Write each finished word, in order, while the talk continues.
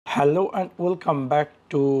Hello and welcome back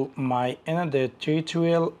to my another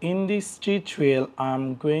tutorial. In this tutorial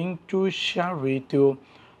I'm going to share with you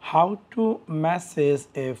how to message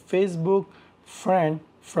a Facebook friend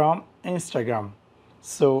from Instagram.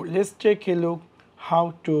 So let's take a look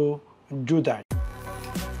how to do that.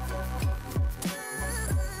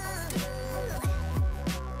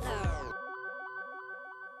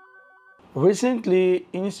 Recently,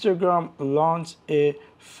 Instagram launched a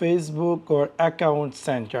Facebook or account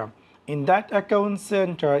center. In that account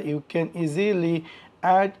center, you can easily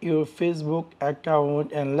add your Facebook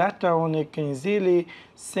account, and later on you can easily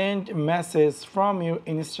send messages from your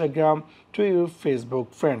Instagram to your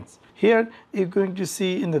Facebook friends. Here you're going to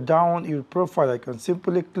see in the down your profile icon.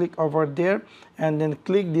 Simply click over there and then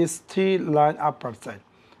click this three line upper side.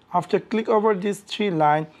 After click over this three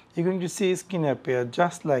line, you're going to see skin appear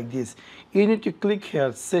just like this. You need to click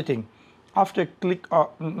here setting. After click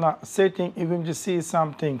setting, you're going to see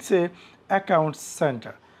something say account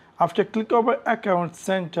center. After click over account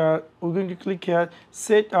center, we're going to click here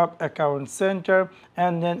set up account center,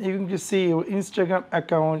 and then you're going to see your Instagram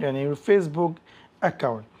account and your Facebook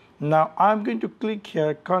account. Now I'm going to click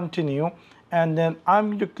here continue, and then I'm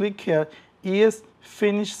going to click here yes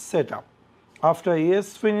finish setup. After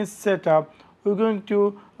yes finish setup, we're going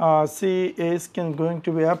to see a skin going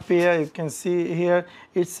to be up here. You can see here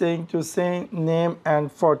it's saying to send name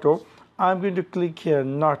and photo. I'm going to click here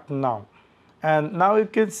not now, and now you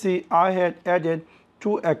can see I had added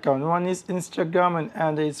two accounts. One is Instagram and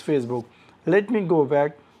another is Facebook. Let me go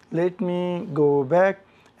back.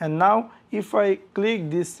 And now if I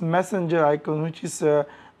click this messenger icon, which is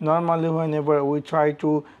normally whenever we try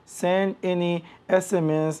to send any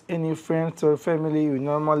SMS, any friends or family, we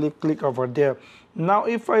normally click over there. Now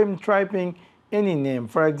if I am typing any name,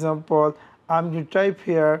 for example, I'm going to type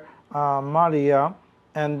here Maria,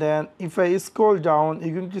 and then if I scroll down,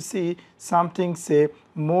 you're going to see something say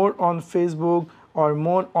more on Facebook or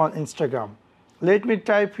more on Instagram. Let me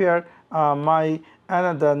type here my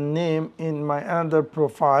another name in my another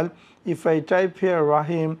profile. If I type here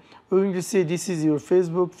Rahim, we're going to see this is your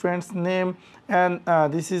Facebook friend's name, and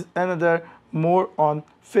this is another more on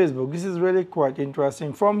Facebook. This is really quite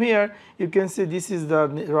interesting. From here you can see this is the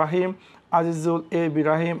Rahim Azizul AB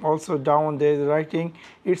Rahim. Also down there is writing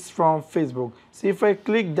it's from Facebook. So if I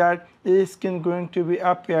click that, it can going to be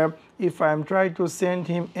up here. If I'm trying to send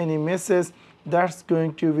him any message, that's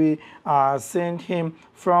going to be sent him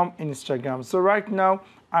from Instagram. So right now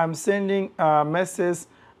I'm sending a message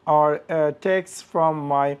or a text from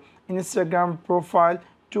my Instagram profile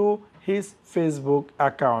to his Facebook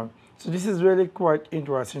account. So this is really quite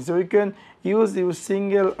interesting. So you can use your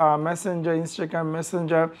single messenger, Instagram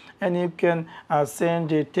messenger, and you can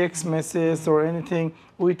send a text message or anything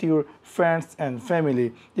with your friends and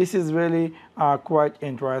family. This is really quite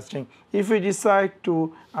interesting. If you decide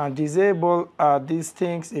to disable these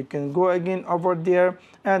things, you can go again over there,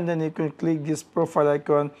 and then you can click this profile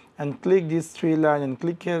icon and click this three line and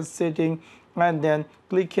click here setting, and then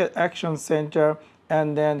click here action center,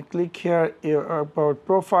 and then click here about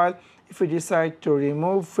profile. If you decide to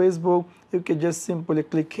remove Facebook, you can just simply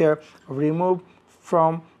click here remove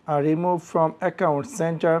from account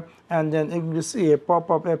center, and then you will see a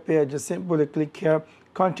pop-up appear. Just simply click here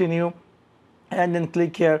continue, and then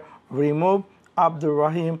click here remove Abdul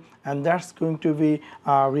Rahim, and that's going to be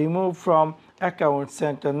removed from account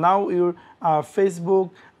center. Now your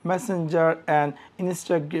Facebook Messenger and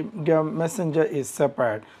Instagram Messenger is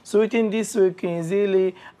separate. So within this you can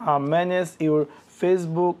easily manage your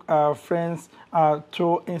Facebook friends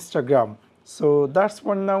through Instagram. So that's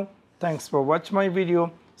one now. Thanks for watching my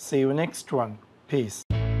video. See you next one. Peace.